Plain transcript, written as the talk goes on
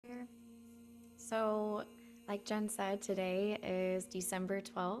So, like Jen said, today is December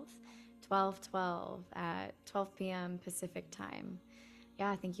 12th, 12/12 at 12 p.m. Pacific time.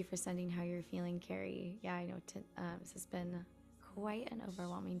 Yeah, thank you for sending how you're feeling, Carrie. Yeah, I know this has been quite an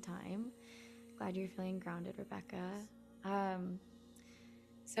overwhelming time. Glad you're feeling grounded, Rebecca. Um,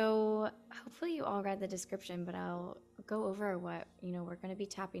 so hopefully you all read the description, but I'll go over what we're going to be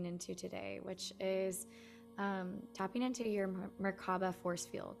tapping into today, which is tapping into your Merkaba force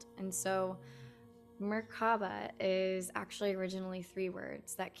field. And so Merkaba is actually originally three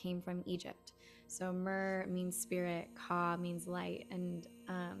words that came from Egypt. So Mer means spirit, Ka means light, and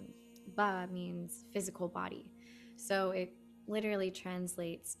Ba means physical body. So it literally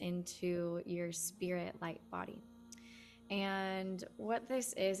translates into your spirit light body. And what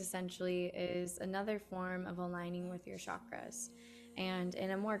this is essentially is another form of aligning with your chakras. And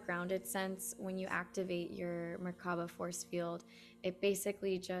in a more grounded sense, when you activate your Merkaba force field, it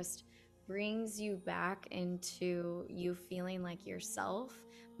basically just brings you back into you feeling like yourself,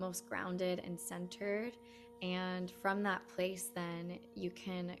 most grounded and centered. And from that place, then you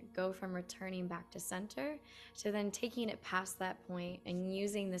can go from returning back to center to then taking it past that point and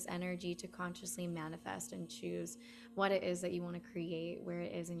using this energy to consciously manifest and choose what it is that you want to create, where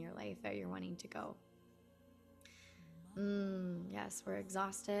it is in your life that you're wanting to go. Yes, we're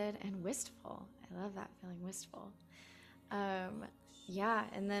exhausted and wistful. I love that feeling, wistful. Yeah,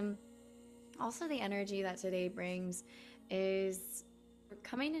 and then also the energy that today brings is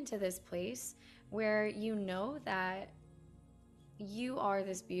coming into this place where you know that you are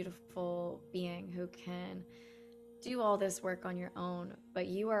this beautiful being who can do all this work on your own, but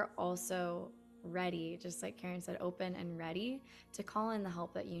you are also ready, just like Karen said, open and ready to call in the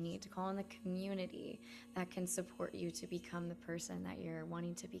help that you need, to call in the community that can support you to become the person that you're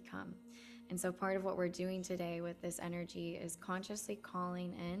wanting to become. And so part of what we're doing today with this energy is consciously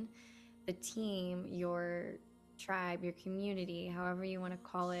calling in the team, your tribe, your community, however you want to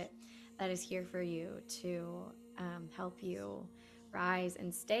call it, that is here for you to help you rise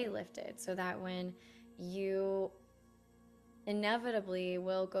and stay lifted, so that when you inevitably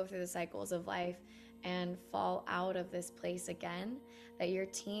will go through the cycles of life and fall out of this place again, that your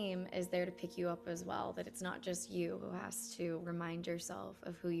team is there to pick you up as well, that it's not just you who has to remind yourself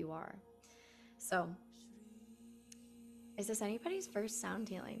of who you are. So, is this anybody's first sound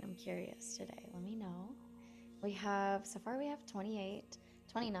healing? I'm curious today. Let me know. So far we have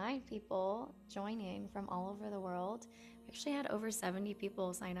 29 people joining from all over the world. We actually had over 70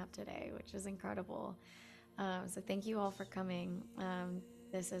 people sign up today, which is incredible. So thank you all for coming.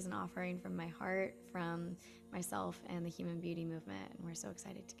 This is an offering from my heart, from myself and the Human Beauty Movement, and we're so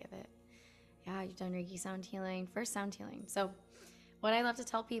excited to give it. Yeah, you've done Reiki sound healing, first sound healing. So what I love to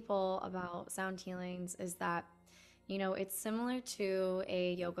tell people about sound healings is that it's similar to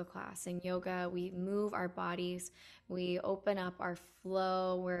a yoga class. In yoga, we move our bodies, we open up our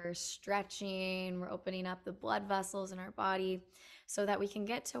flow, we're stretching, we're opening up the blood vessels in our body so that we can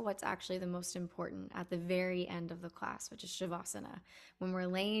get to what's actually the most important at the very end of the class, which is Shavasana, when we're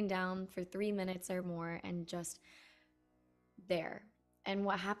laying down for 3 minutes or more and just there. And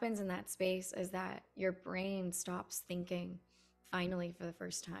what happens in that space is that your brain stops thinking finally for the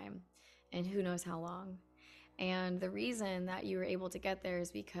first time, and who knows how long. And the reason that you were able to get there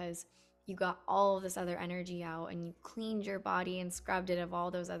is because you got all of this other energy out and you cleaned your body and scrubbed it of all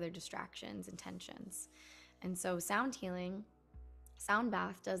those other distractions and tensions. And so sound healing, sound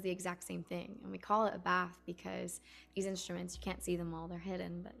bath, does the exact same thing. And we call it a bath because these instruments, you can't see them all, they're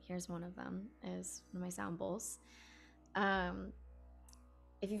hidden, but here's one of them, is one of my sound bowls.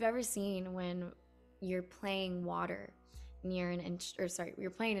 If you've ever seen when you're playing water near you're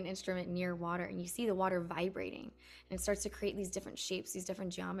playing an instrument near water and you see the water vibrating and it starts to create these different shapes, these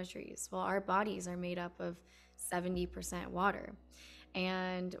different geometries. Well, our bodies are made up of 70% water.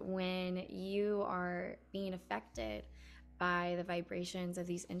 And when you are being affected by the vibrations of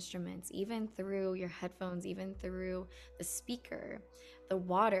these instruments, even through your headphones, even through the speaker, the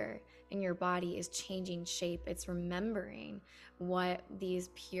water in your body is changing shape. It's remembering what these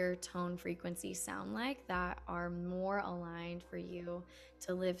pure tone frequencies sound like that are more aligned for you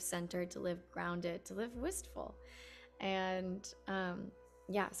to live centered, to live grounded, to live wistful. And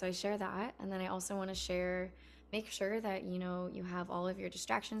so I share that. And then I also want to make sure that you have all of your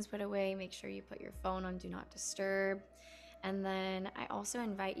distractions put away. Make sure you put your phone on do not disturb. And then I also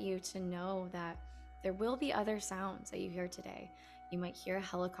invite you to know that there will be other sounds that you hear today. You might hear a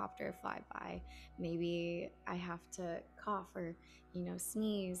helicopter fly by. Maybe I have to cough or,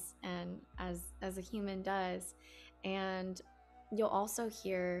 sneeze, and as a human does. And you'll also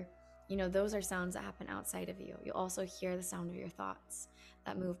hear, those are sounds that happen outside of you. You'll also hear the sound of your thoughts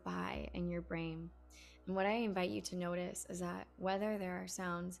that move by in your brain. And what I invite you to notice is that whether there are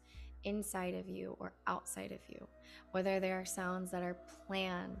sounds inside of you or outside of you, whether there are sounds that are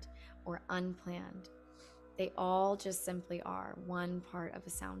planned or unplanned, they all just simply are one part of a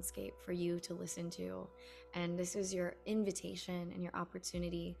soundscape for you to listen to. And this is your invitation and your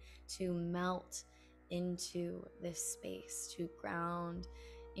opportunity to melt into this space, to ground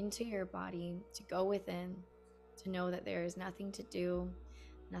into your body, to go within, to know that there is nothing to do,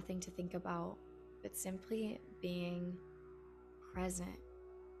 nothing to think about, but simply being present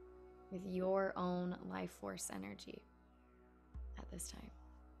with your own life force energy at this time.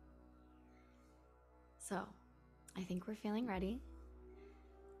 So, I think we're feeling ready.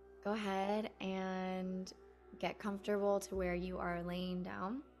 Go ahead and get comfortable to where you are laying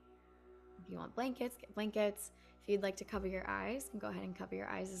down. If you want blankets, get blankets. If you'd like to cover your eyes, go ahead and cover your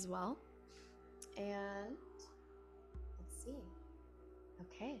eyes as well. And let's see.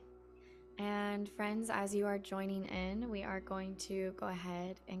 Okay. And friends, as you are joining in, we are going to go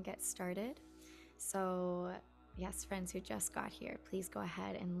ahead and get started. So yes, friends who just got here, please go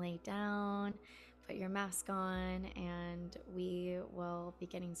ahead and lay down, put your mask on, and we will be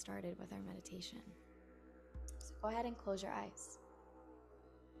getting started with our meditation. So go ahead and close your eyes.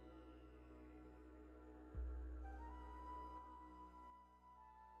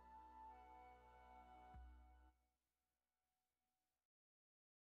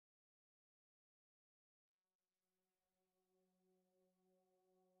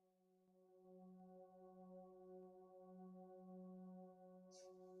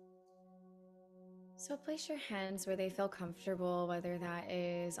 So place your hands where they feel comfortable, whether that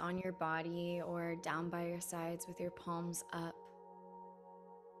is on your body or down by your sides with your palms up.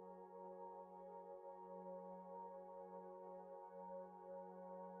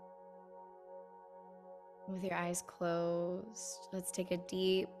 With your eyes closed, let's take a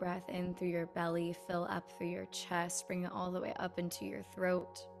deep breath in through your belly, fill up through your chest, bring it all the way up into your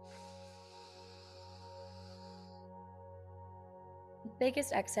throat.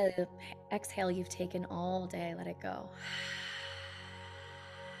 Biggest exhale you've taken all day, let it go.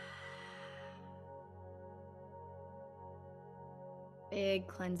 Big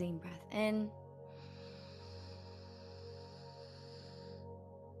cleansing breath in.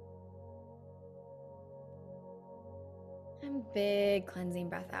 And big cleansing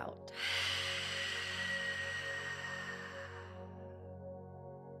breath out.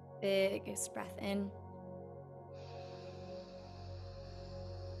 Biggest breath in.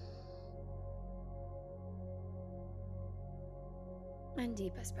 And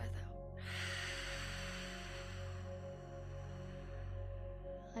deepest breath out.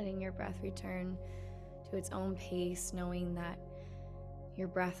 Letting your breath return to its own pace, knowing that your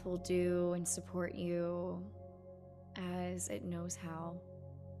breath will do and support you as it knows how.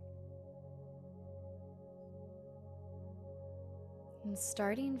 And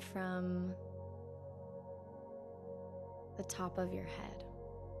starting from the top of your head,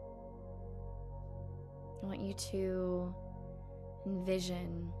 I want you to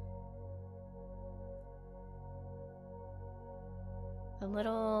envision a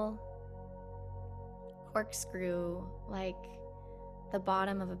little corkscrew, like the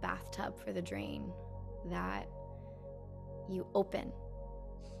bottom of a bathtub for the drain, that you open.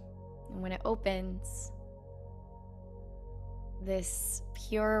 And when it opens, this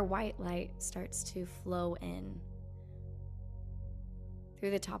pure white light starts to flow in through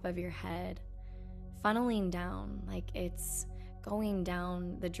the top of your head, funneling down like it's going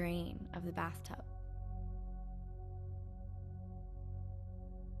down the drain of the bathtub.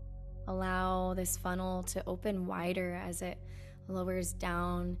 Allow this funnel to open wider as it lowers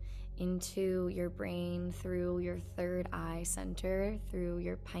down into your brain, through your third eye center, through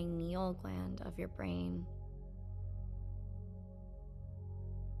your pineal gland of your brain.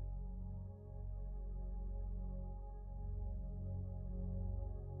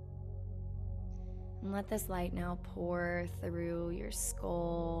 And let this light now pour through your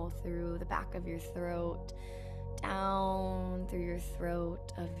skull, through the back of your throat, down through your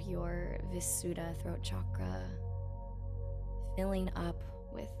throat of your Visuddha throat chakra, filling up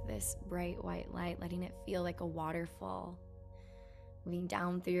with this bright white light, letting it feel like a waterfall, moving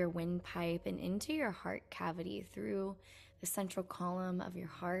down through your windpipe and into your heart cavity, through the central column of your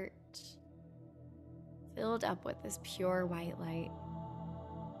heart, filled up with this pure white light.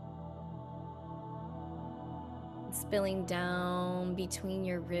 Spilling down between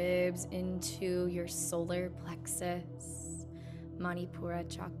your ribs into your solar plexus, Manipura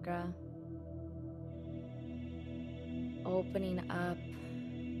chakra. Opening up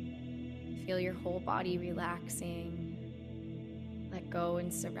Feel your whole body relaxing. Let go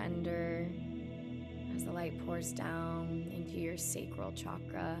and surrender as the light pours down into your sacral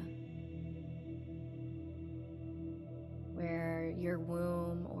chakra, where your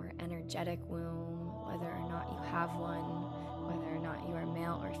womb or energetic womb, whether or not you have one, whether or not you are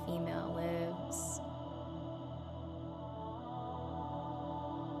male or female, lives.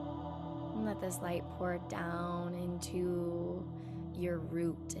 And let this light pour down into your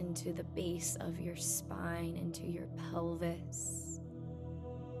root, into the base of your spine, into your pelvis.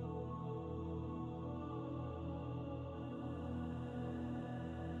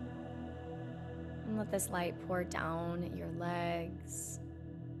 And let this light pour down your legs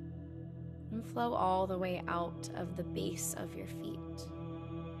and flow all the way out of the base of your feet.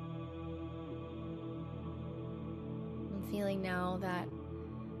 I'm feeling now that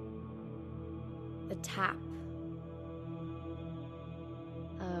the tap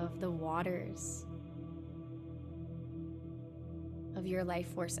of the waters of your life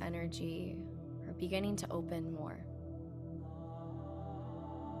force energy are beginning to open more.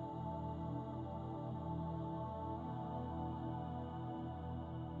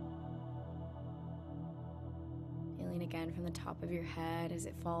 Feeling again from the top of your head as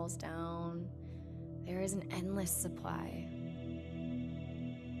it falls down, there is an endless supply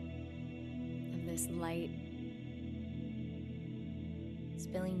of this light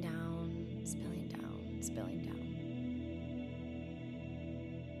spilling down, spilling down, spilling down.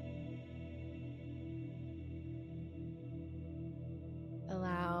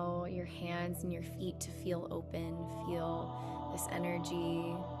 Allow your hands and your feet to feel open, feel this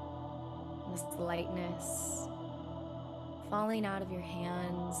energy, this lightness falling out of your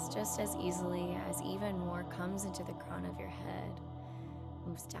hands just as easily as even more comes into the crown of your head,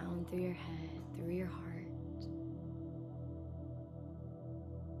 moves down through your head, through your heart,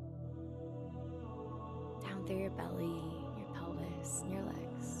 down through your belly, your pelvis, and your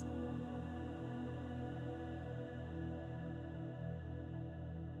legs.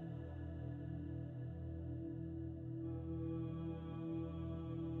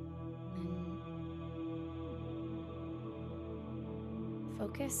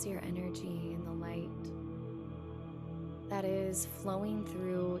 Focus your energy in the light that is flowing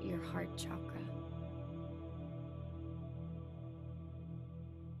through your heart chakra.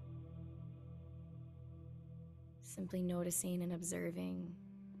 Simply noticing and observing.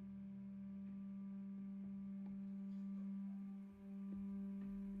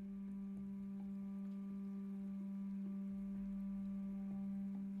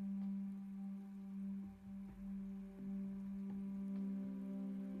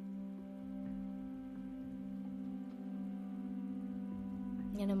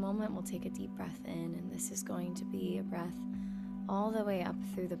 In a moment, we'll take a deep breath in, and this is going to be a breath all the way up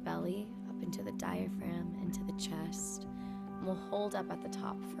through the belly, up into the diaphragm, into the chest. And we'll hold up at the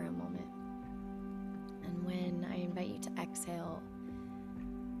top for a moment. And when I invite you to exhale,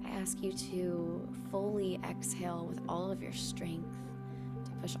 I ask you to fully exhale with all of your strength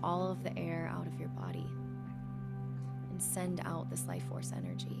to push all of the air out of your body and send out this life force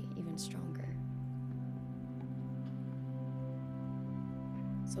energy even stronger.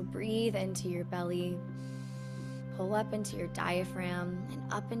 So breathe into your belly, pull up into your diaphragm and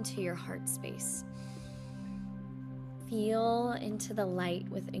up into your heart space. Feel into the light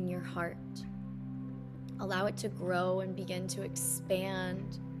within your heart. Allow it to grow and begin to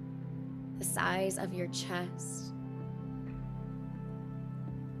expand the size of your chest.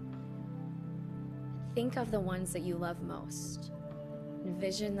 Think of the ones that you love most.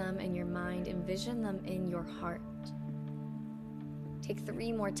 Envision them in your mind, envision them in your heart. Take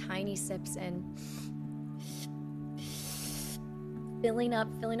 3 more tiny sips in. Filling up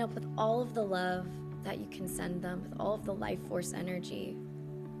with all of the love that you can send them, with all of the life force energy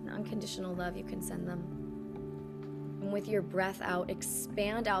and unconditional love you can send them. And with your breath out,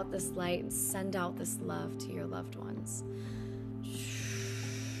 expand out this light and send out this love to your loved ones.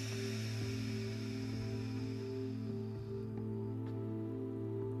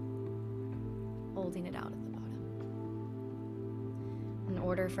 Holding it out at the bottom. In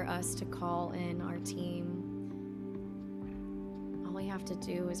order for us to call in our team, all we have to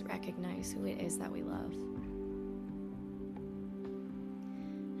do is recognize who it is that we love.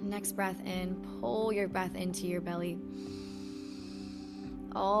 Next breath in, pull your breath into your belly,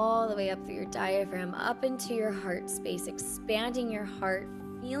 all the way up through your diaphragm, up into your heart space, expanding your heart,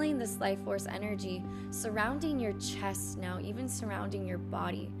 feeling this life force energy surrounding your chest now, even surrounding your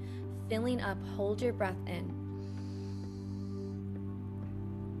body, filling up. Hold your breath in.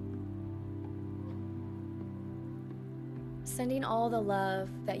 Sending all the love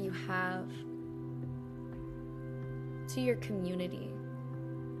that you have to your community,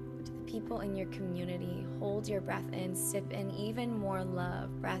 to the people in your community. Hold your breath in, sip in even more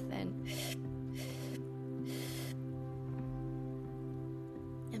love. Breath in.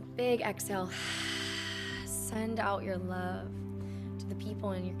 And big exhale. Send out your love to the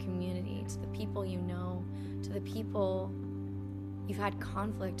people in your community, to the people you know, to the people you've had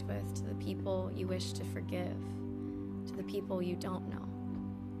conflict with, to the people you wish to forgive, to the people you don't know.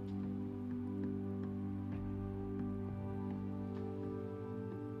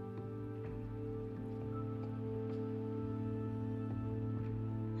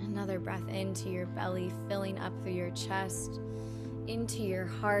 Another breath into your belly, filling up through your chest, into your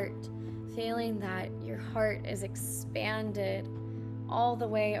heart, feeling that your heart is expanded all the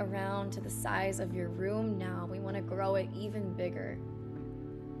way around to the size of your room now. We want to grow it even bigger.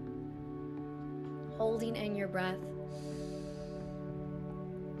 Holding in your breath.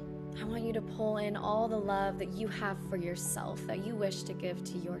 I want you to pull in all the love that you have for yourself, that you wish to give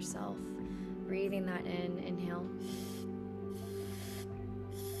to yourself. Breathing that in, inhale.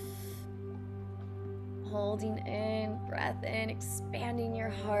 Holding in, breath in, expanding your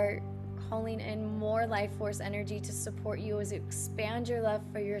heart, calling in more life force energy to support you as you expand your love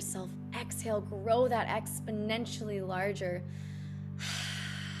for yourself. Exhale, grow that exponentially larger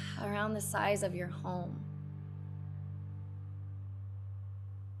around the size of your home.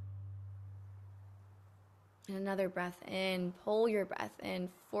 And another breath in, pull your breath in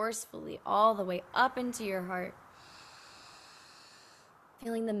forcefully all the way up into your heart.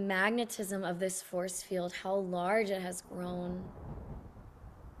 Feeling the magnetism of this force field, how large it has grown.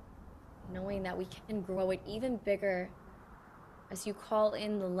 Knowing that we can grow it even bigger as you call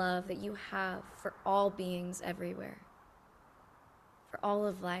in the love that you have for all beings everywhere. For all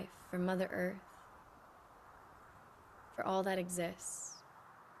of life, for Mother Earth, for all that exists.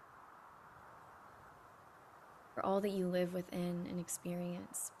 For all that you live within and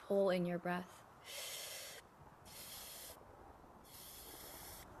experience. Pull in your breath.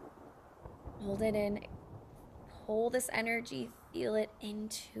 Hold it in. Pull this energy. Feel it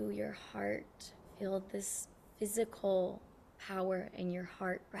into your heart. Feel this physical power in your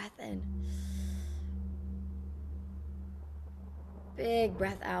heart. Breath in. Big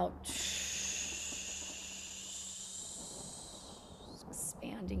breath out.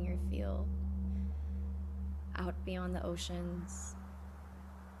 Expanding your field. Out beyond the oceans.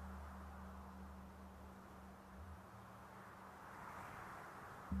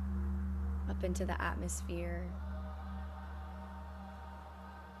 Up into the atmosphere.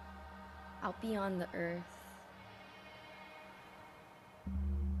 Out beyond the earth.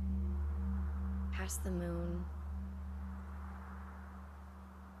 Past the moon.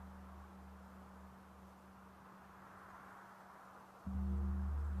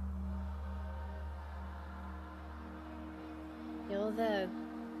 Feel the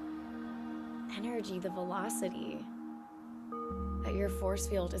energy, the velocity that your force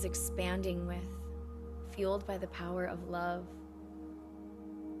field is expanding with, fueled by the power of love.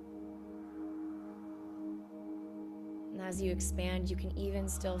 And as you expand, you can even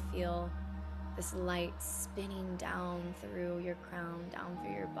still feel this light spinning down through your crown, down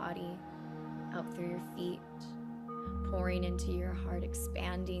through your body, out through your feet, pouring into your heart,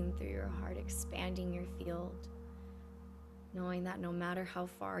 expanding through your heart, expanding your field. Knowing that no matter how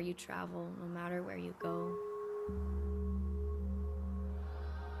far you travel, no matter where you go,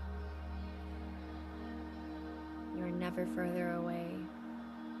 you are never further away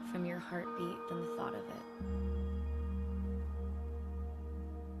from your heartbeat than the thought of it.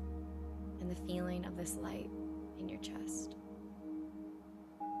 And the feeling of this light in your chest.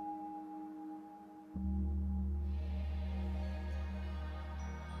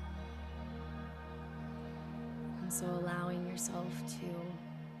 So allowing yourself to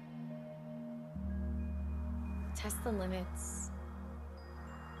test the limits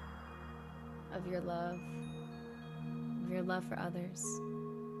of your love for others,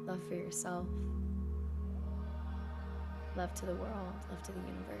 love for yourself, love to the world, love to the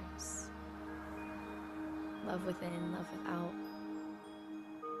universe, love within, love without,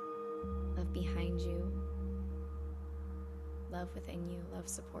 love behind you, love within you, love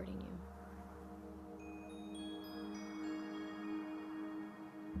supporting you.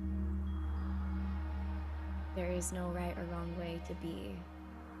 There is no right or wrong way to be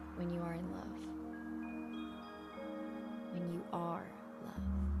when you are in love. When you are love.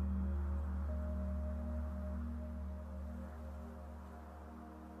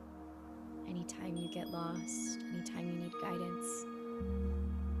 Anytime you get lost, anytime you need guidance,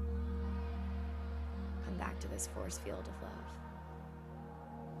 come back to this force field of love.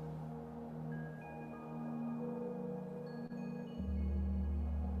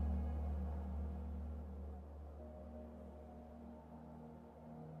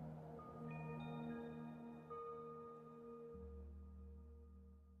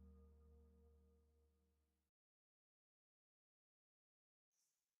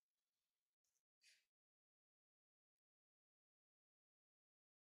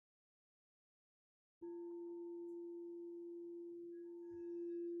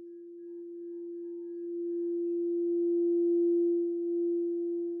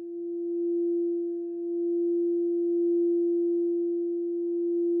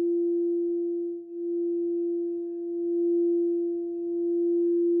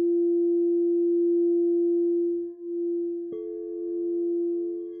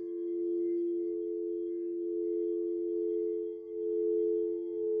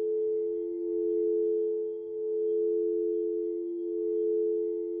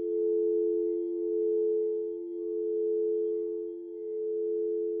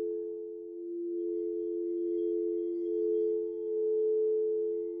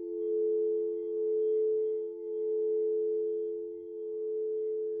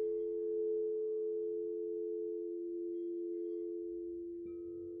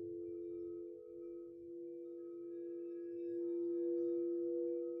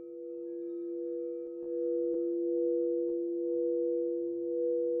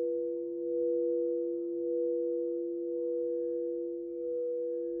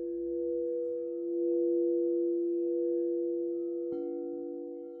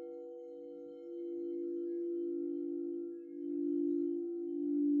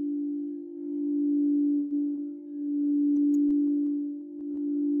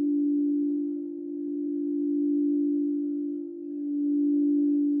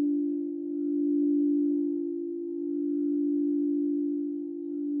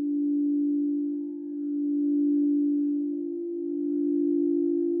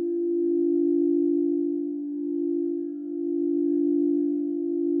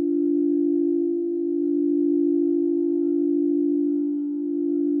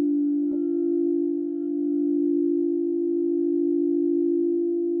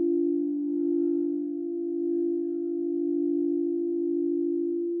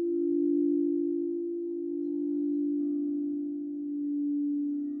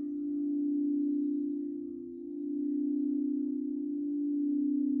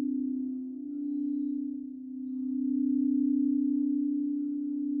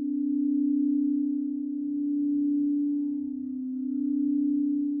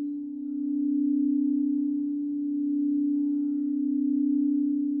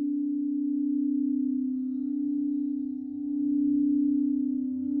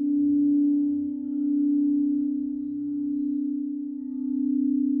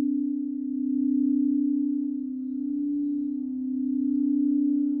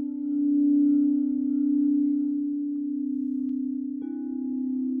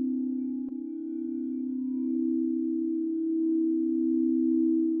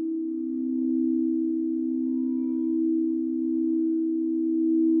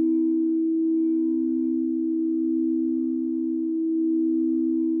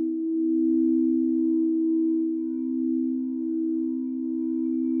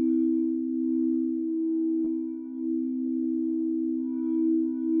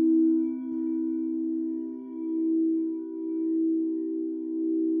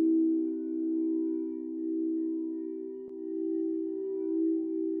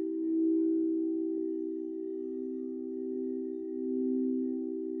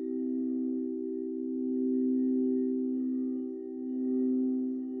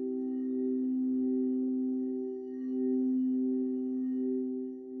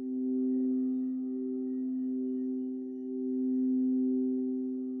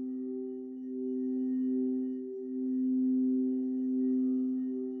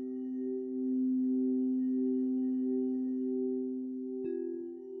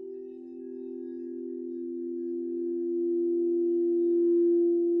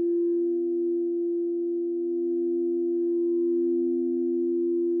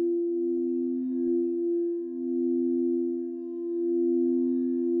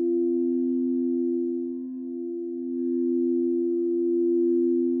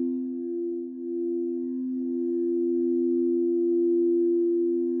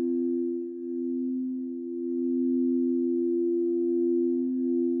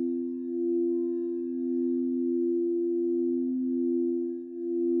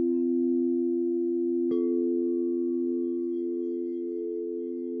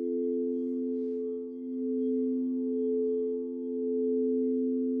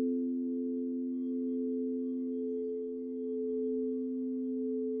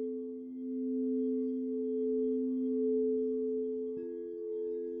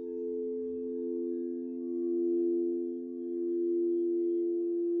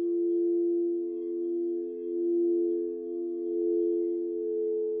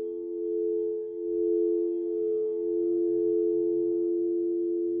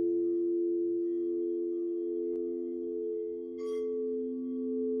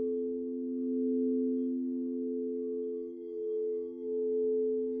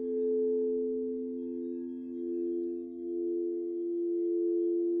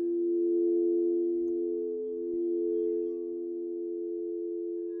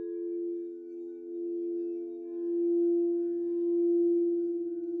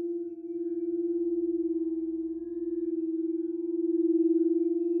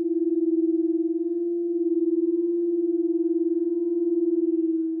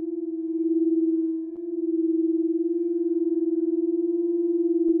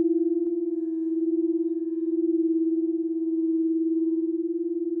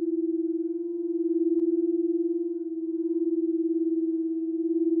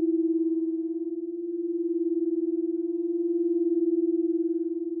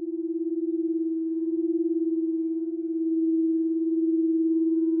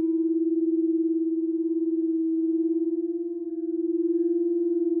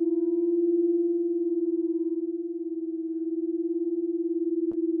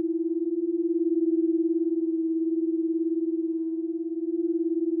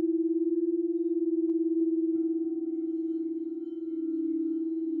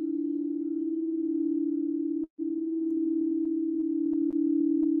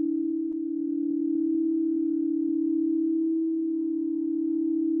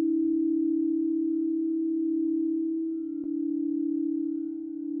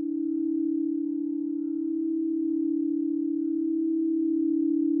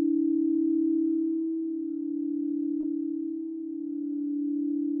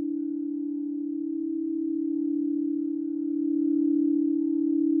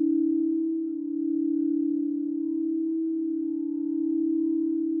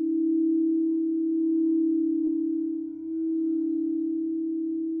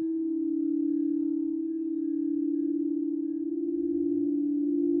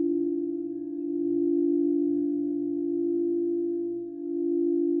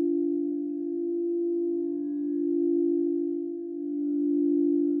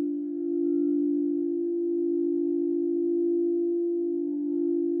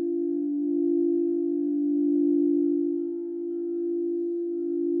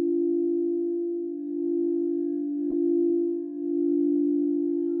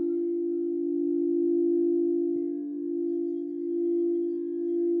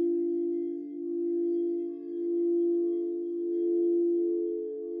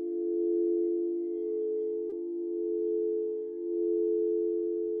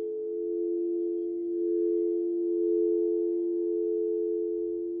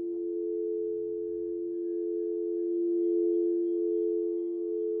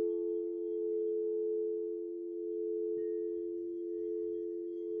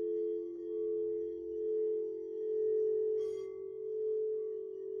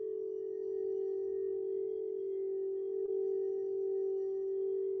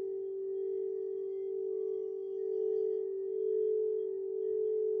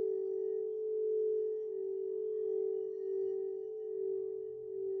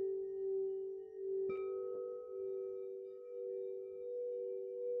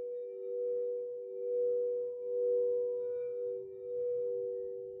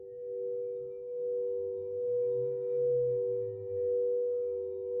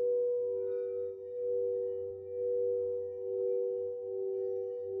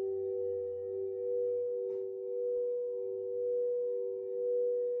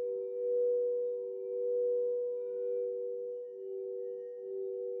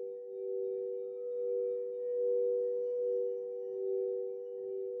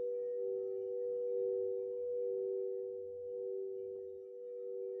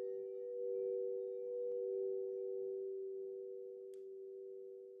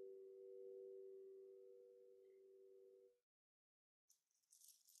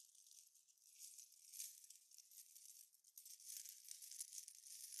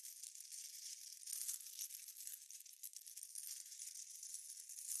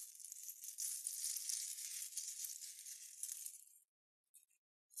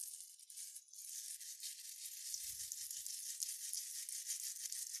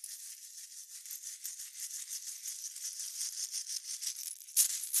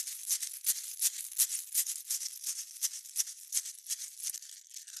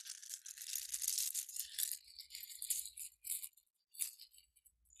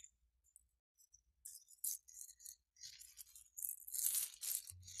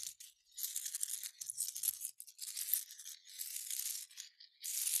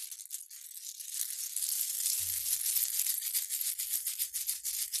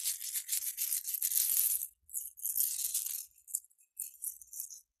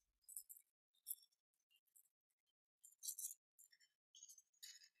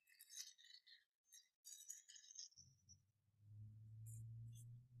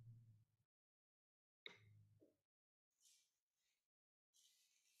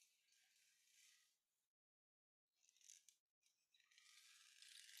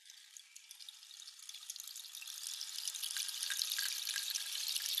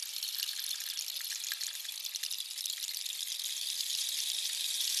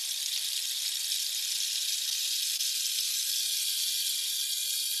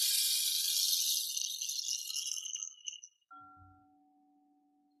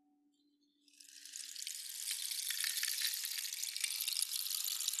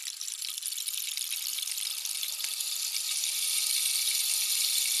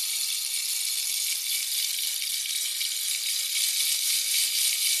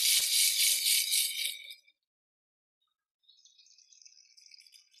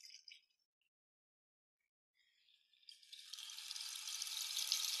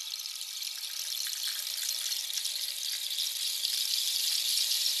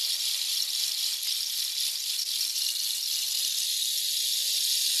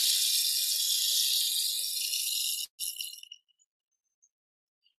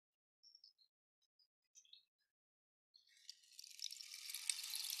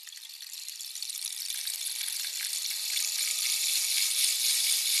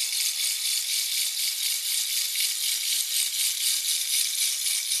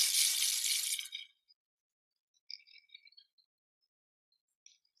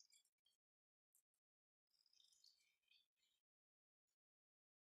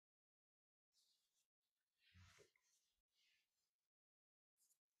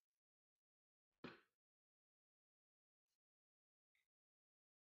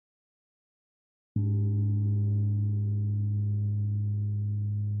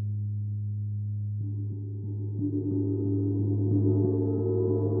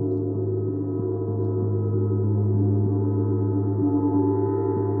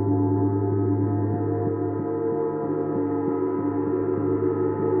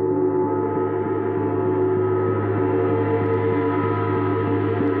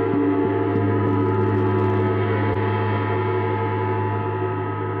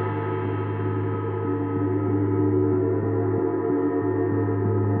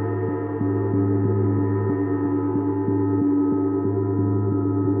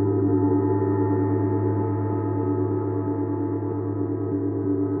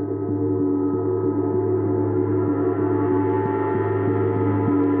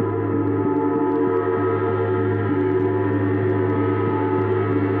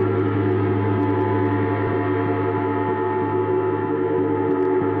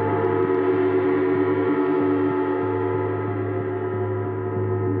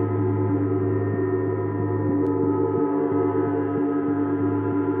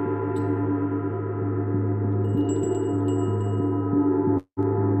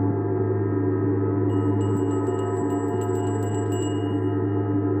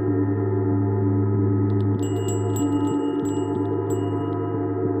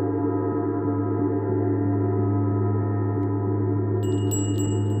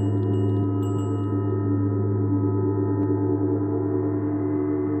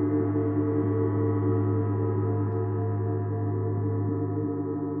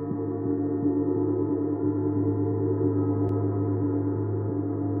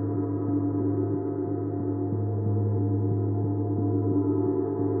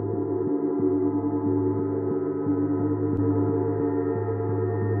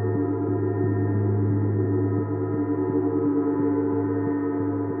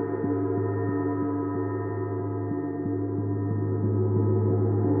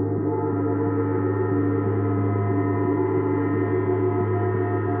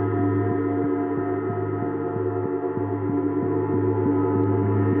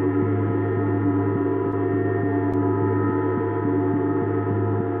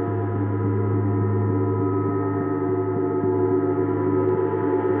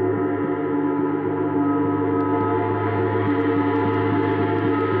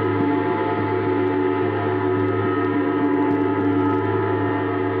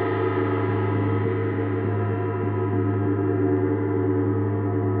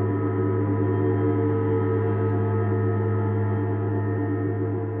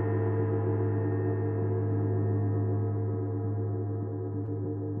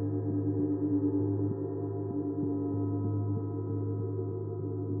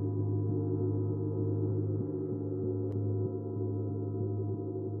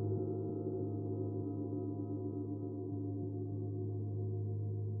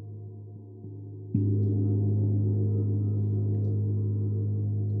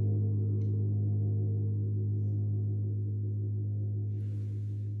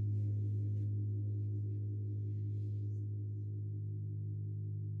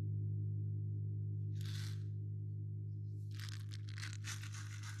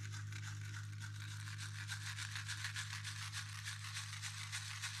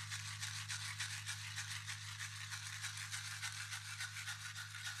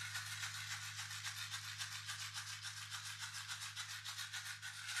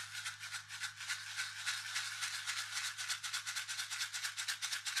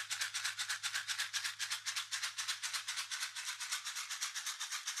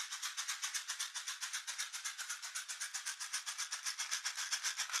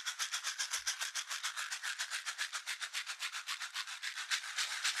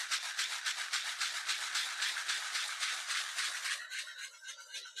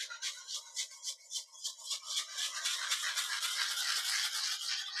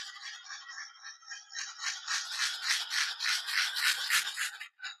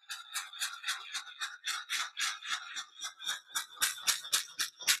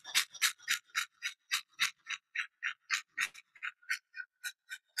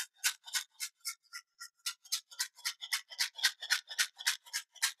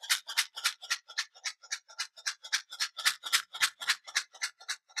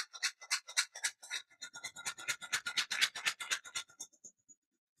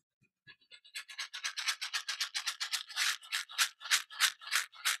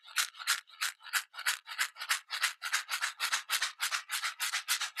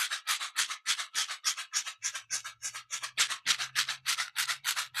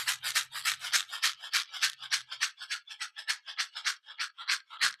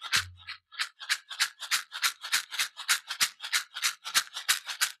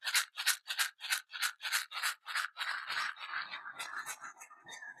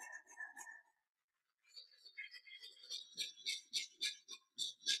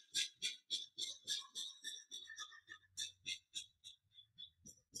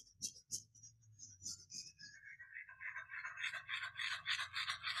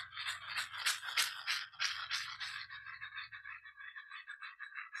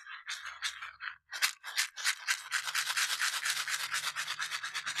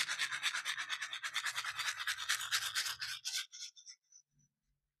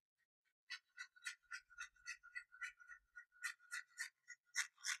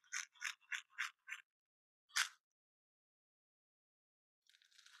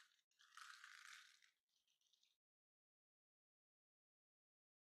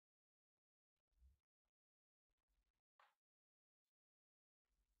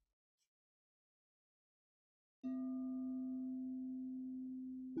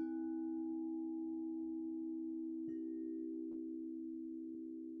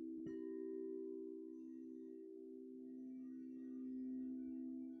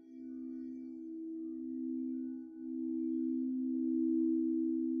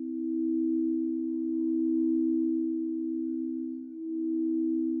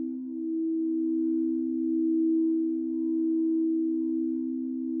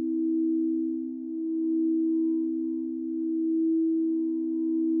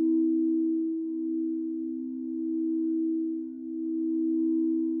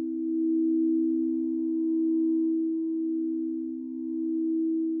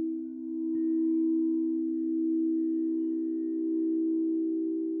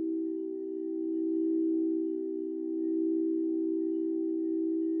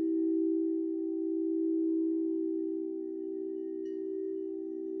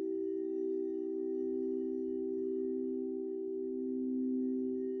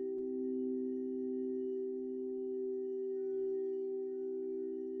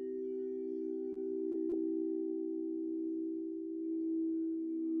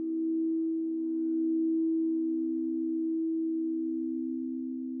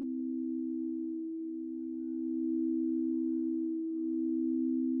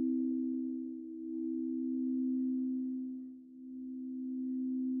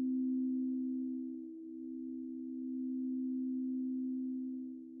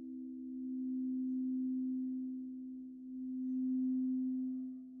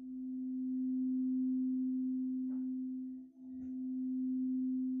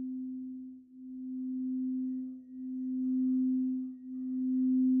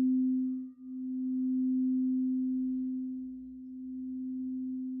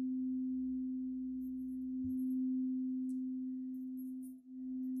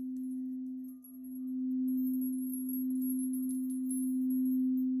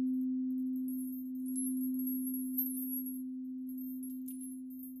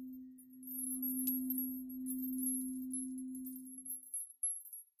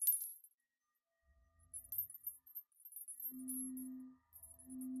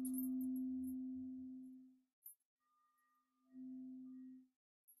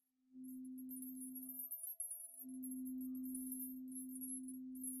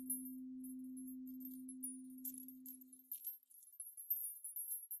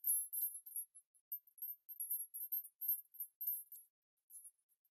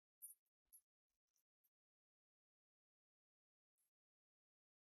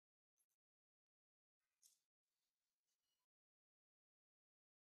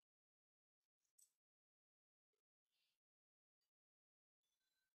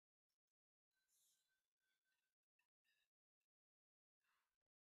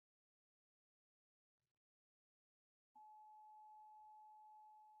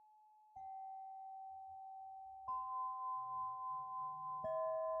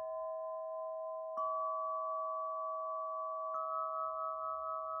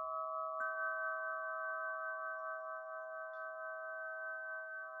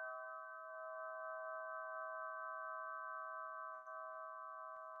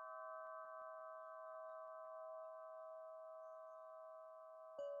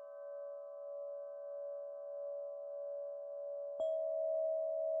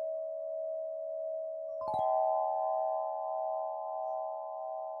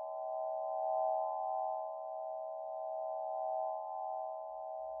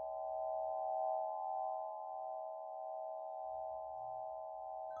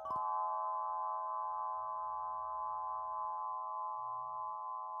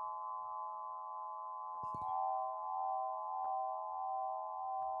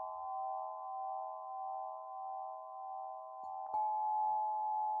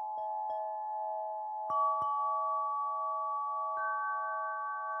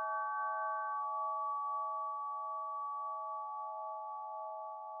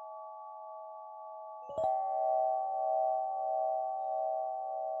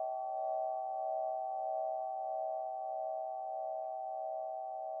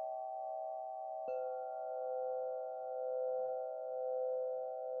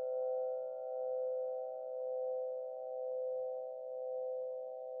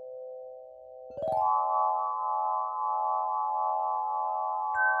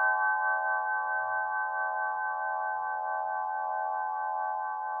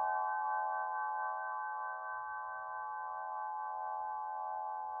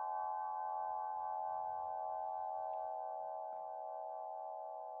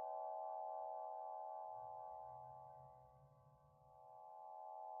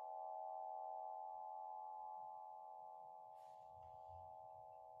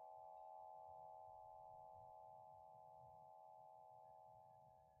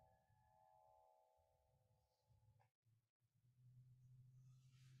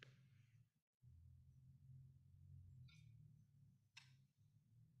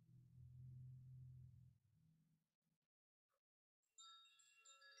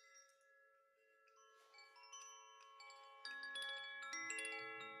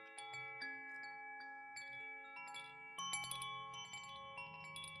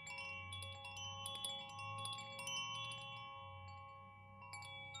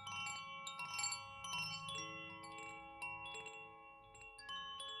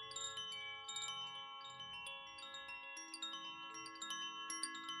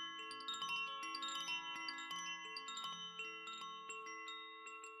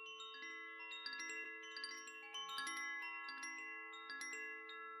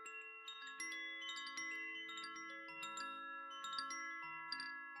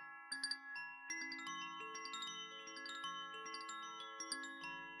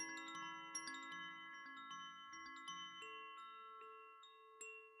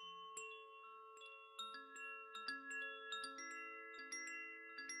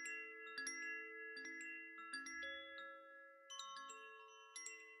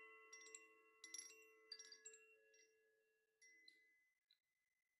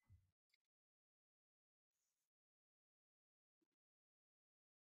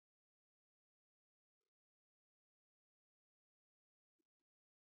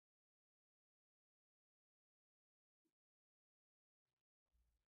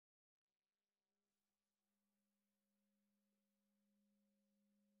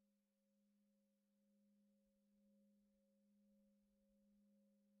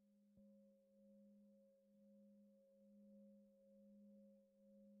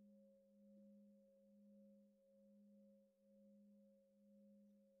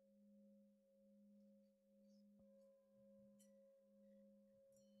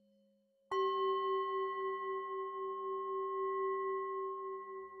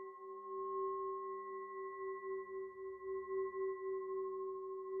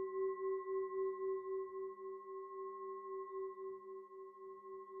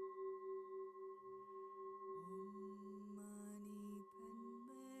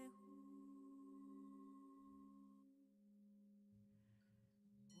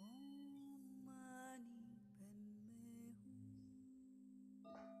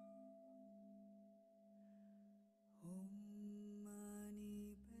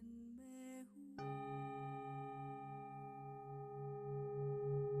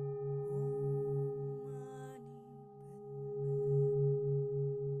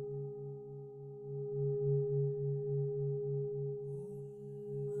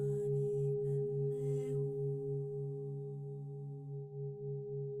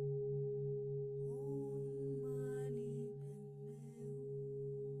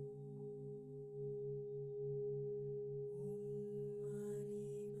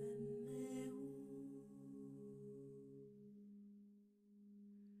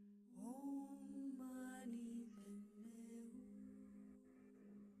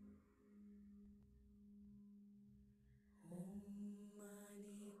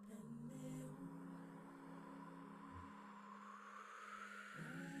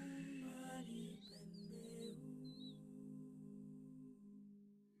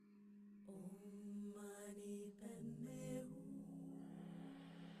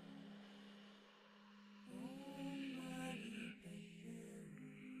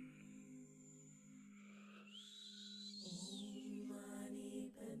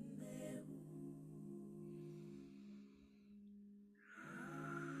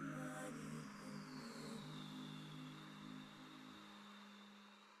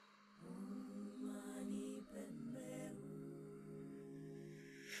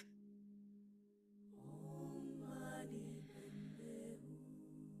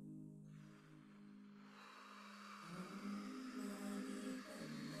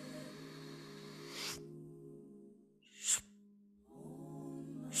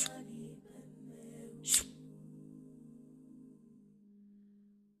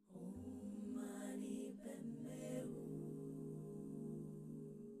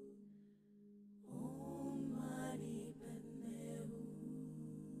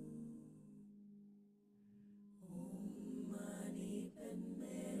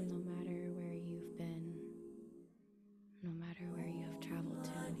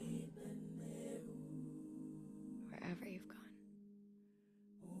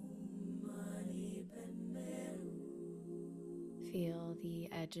 Feel the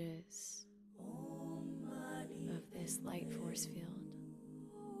edges of this light force field,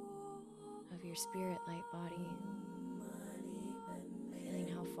 of your spirit light body, feeling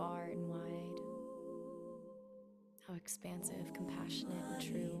how far and wide, how expansive, compassionate, and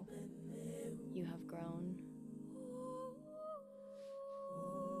true you have grown.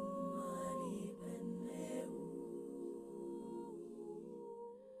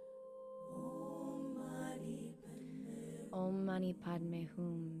 Om Mani Padme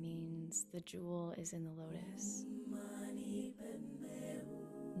Hum means the jewel is in the lotus,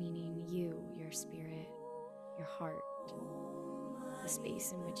 meaning you, your spirit, your heart, the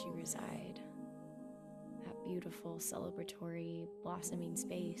space in which you reside, that beautiful, celebratory, blossoming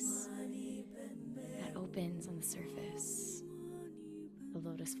space that opens on the surface, the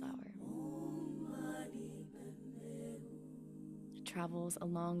lotus flower. It travels a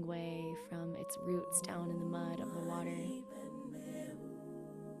long way from its roots down in the mud of the water.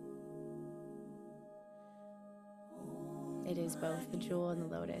 It is both the jewel and the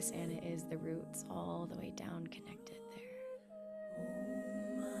lotus, and it is the roots all the way down connected there.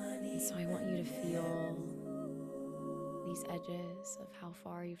 And so I want you to feel these edges of how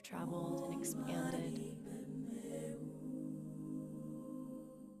far you've traveled and expanded.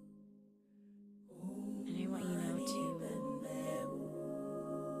 And I want you now to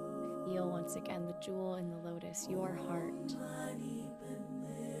feel once again the jewel in the lotus, your heart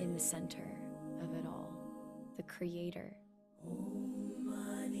in the center of it all, the creator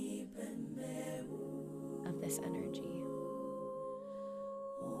of this energy,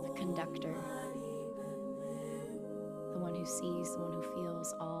 the conductor, the one who sees, the one who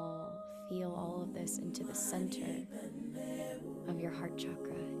feels all. Feel all of this into the center of your heart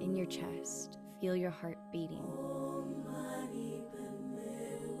chakra, in your chest. Feel your heart beating.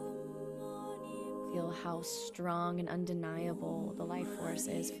 Feel how strong and undeniable the life force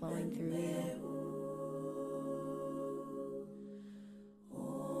is flowing through you.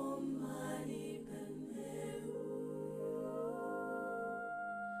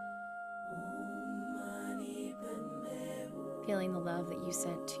 Feeling the love that you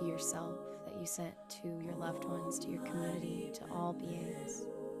sent to yourself, that you sent to your loved ones, to your community, to all beings.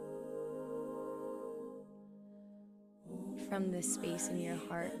 From this space in your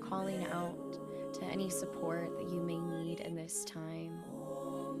heart, calling out to any support that you may need in this time,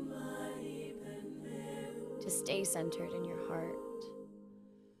 to stay centered in your heart.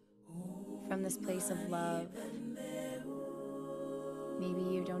 From this place of love, maybe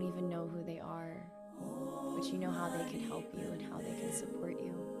you don't even know who they are, but you know how they can help you and how they can support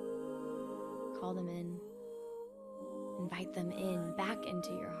you. Call them in. Invite them in, back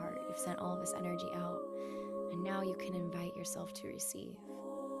into your heart. You've sent all of this energy out, and now you can invite yourself to receive.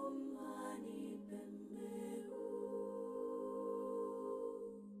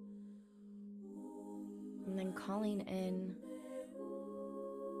 And then calling in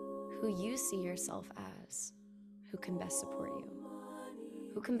who you see yourself as, who can best support you,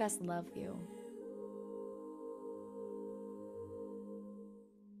 who can best love you.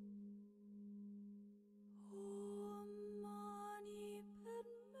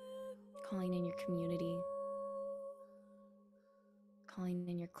 Calling in your community, calling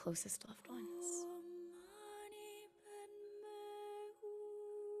in your closest loved ones.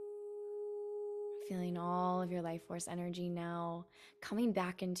 Feeling all of your life force energy now coming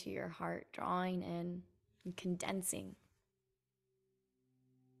back into your heart, drawing in and condensing.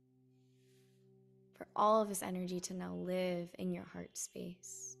 For all of this energy to now live in your heart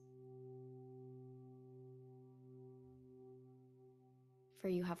space. For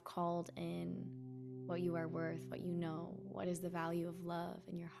you have called in what you are worth, what you know, what is the value of love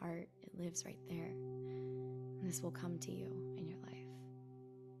in your heart. It lives right there. And this will come to you in your life.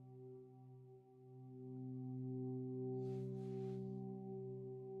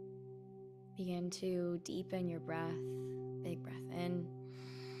 Begin to deepen your breath. Big breath in.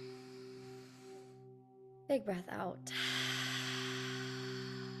 Big breath out.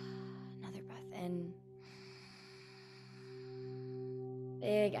 Another breath in.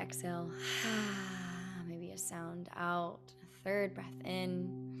 Big exhale. Maybe a sound out. A third breath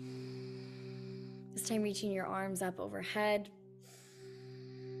in. This time reaching your arms up overhead.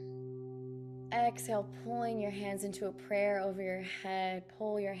 Exhale, pulling your hands into a prayer over your head.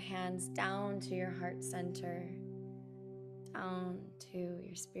 Pull your hands down to your heart center. Down to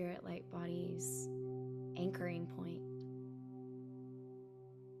your spirit light body's anchoring point.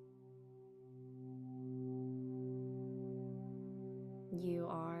 You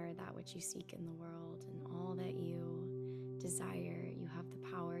are that which you seek in the world, and all that you desire, you have the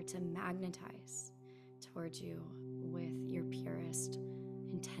power to magnetize towards you with your purest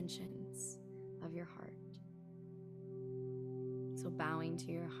intentions of your heart. So bowing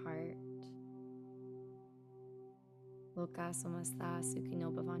to your heart. Loka samasta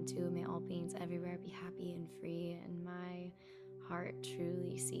sukhino bhavantu. May all beings everywhere be happy and free, and my heart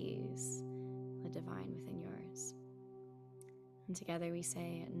truly sees the divine within yours. And together we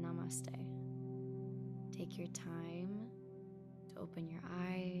say namaste. Take your time to open your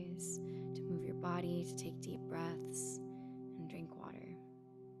eyes, to move your body, to take deep breaths, and drink water.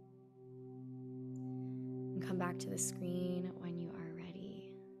 And come back to the screen when you are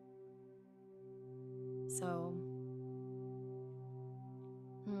ready. So,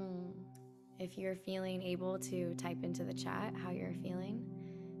 if you're feeling able to type into the chat how you're feeling,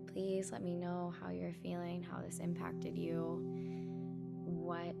 please let me know how you're feeling, how this impacted you,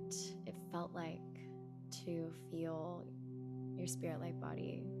 what it felt like to feel your spirit-like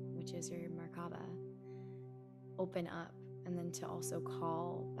body, which is your Merkaba, open up, and then to also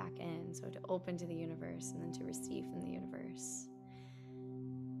call back in. So to open to the universe and then to receive from the universe.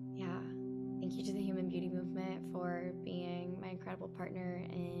 Yeah. Thank you to the Human Beauty Movement for being my incredible partner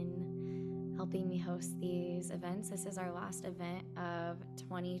in helping me host these events. This is our last event of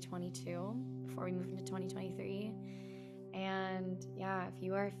 2022 before we move into 2023. And yeah, if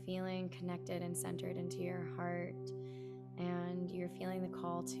you are feeling connected and centered into your heart, and you're feeling the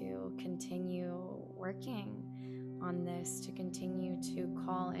call to continue working on this, to continue to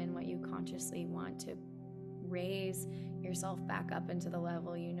call in what you consciously want, to raise yourself back up into the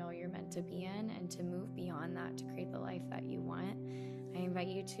level you know you're meant to be in, and to move beyond that to create the life that you want, I invite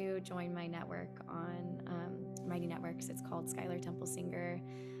you to join my network on Mighty Networks. It's called Skylar Temple Singer.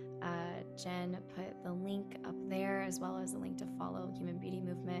 Jen put the link up there, as well as the link to follow Human Beauty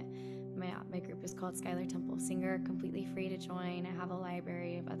Movement. My group is called Skylar Temple Singer, completely free to join. I have a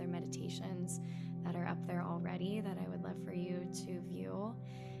library of other meditations that are up there already that I would love for you to view.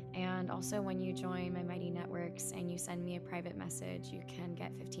 And also, when you join my Mighty Networks and you send me a private message, you can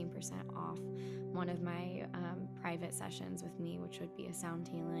get 15% off one of my private sessions with me, which would be a sound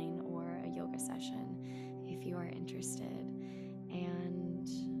healing or a yoga session if you are interested. And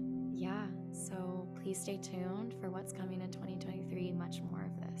yeah, so please stay tuned for what's coming in 2023, much more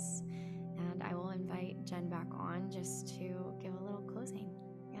of this. And I will invite Jen back on just to give a little closing.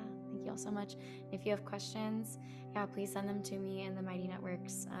 Yeah, thank you all so much. If you have questions, yeah, please send them to me in the Mighty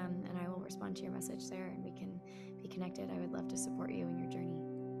Networks, and I will respond to your message there, and we can be connected. I would love to support you in your journey.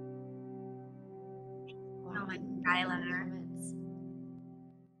 Wow, Skylar.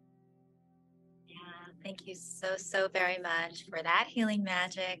 Yeah, thank you so very much for that healing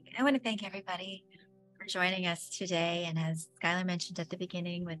magic. I want to thank everybody for joining us today. And as Skylar mentioned at the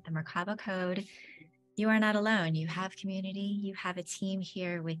beginning with the Merkaba code, you are not alone. You have community. You have a team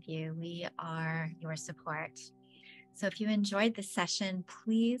here with you. We are your support. So if you enjoyed this session,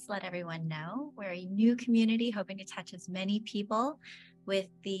 please let everyone know. We're a new community hoping to touch as many people with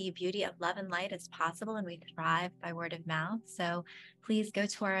the beauty of love and light as possible, and we thrive by word of mouth. So please go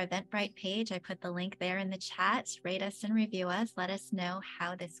to our Eventbrite page. I put the link there in the chat. Rate us and review us. Let us know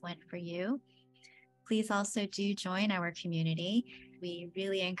how this went for you. Please also do join our community. We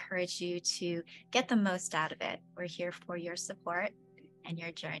really encourage you to get the most out of it. We're here for your support and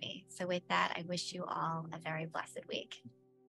your journey. So with that, I wish you all a very blessed week.